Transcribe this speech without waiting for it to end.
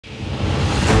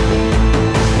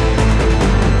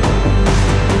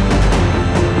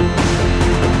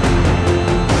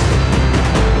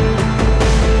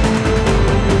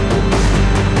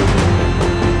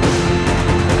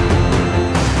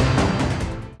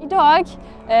dag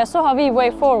så har vi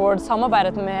Way Forward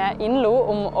samarbeidet med Inlo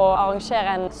om å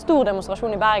arrangere en stor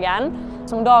demonstrasjon i Bergen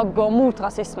som da går mot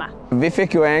rasisme. Vi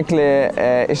fikk jo egentlig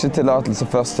ikke tillatelse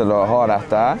først til å ha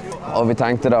dette, og vi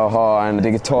tenkte da å ha en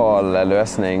digital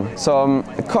løsning som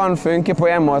kan funke på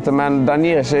en måte, men den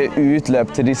gir ikke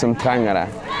utløp til de som trenger det.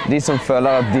 De som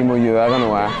føler at de må gjøre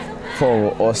noe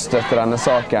for å støtte denne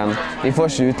saken. De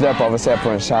får ikke utløp av å se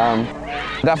på en skjerm.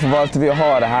 Derfor valgte vi å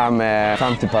ha det her med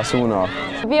 50 personer.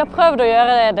 Vi har prøvd å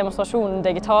gjøre demonstrasjonen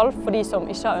digital for de som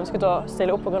ikke har ønsket å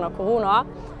stille opp på grunn av korona.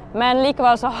 Men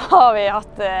likevel så har vi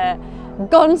hatt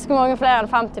ganske mange flere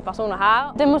enn 50 personer her.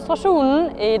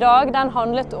 Demonstrasjonen i dag den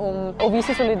handlet om å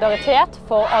vise solidaritet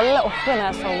for alle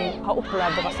ofrene som har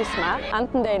opplevd rasisme.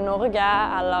 Enten det er i Norge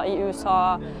eller i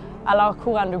USA, eller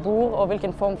hvor enn du bor og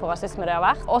hvilken form for rasisme det har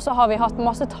vært. Og så har vi hatt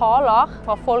masse taler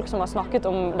fra folk som har snakket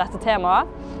om dette temaet.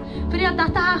 Fordi at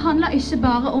dette her handler ikke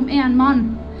bare om en mann.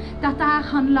 Dette her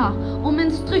handler om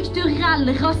en strukturell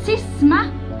rasisme.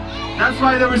 That's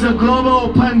why there is a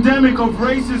global pandemic of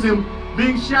racism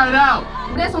being shouted out.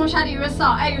 Det som skjer i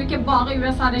USA er jo ikke bare i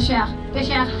USA det skjer. Det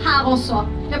skjer her også.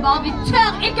 Det er bare vi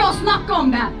tør ikke å snakke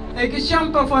om det. Jeg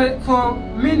kjemper for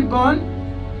min barn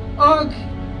og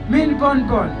min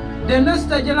barnbarn. Den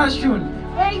neste generasjon.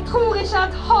 Jeg tror ikke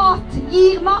at hat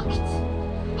gir makt.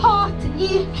 Hat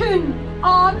gir kun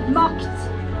avmakt.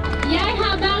 Jeg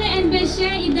har bare en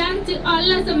beskjed i dag til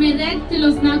alle som er redd til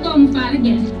å snakke om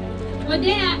farge. Og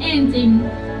det er en ting.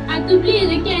 At du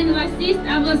blir ikke en rasist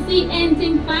av å si en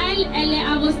ting feil eller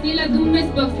av å stille dumme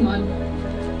spørsmål.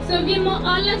 Så vi må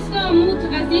alle stå mot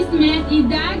rasisme i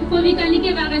dag, for vi kan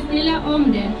ikke være stille om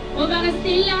det. Å være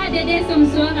stille det er det som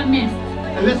sårer mest.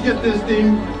 And let's get this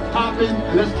thing popping,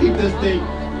 and let's keep this thing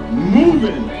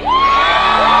moving.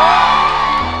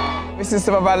 Vi synes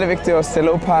det var veldig viktig å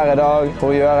stille opp her i dag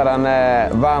for å gjøre denne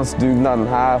verdensdugnaden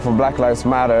her for Black Lives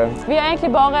Matter. Vi har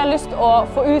egentlig bare lyst til å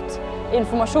få ut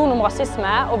informasjon om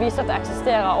rasisme og vise at det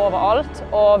eksisterer overalt,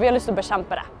 og vi har lyst til å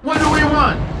bekjempe det. What do we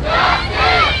want?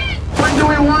 Justice! When do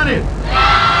we want it?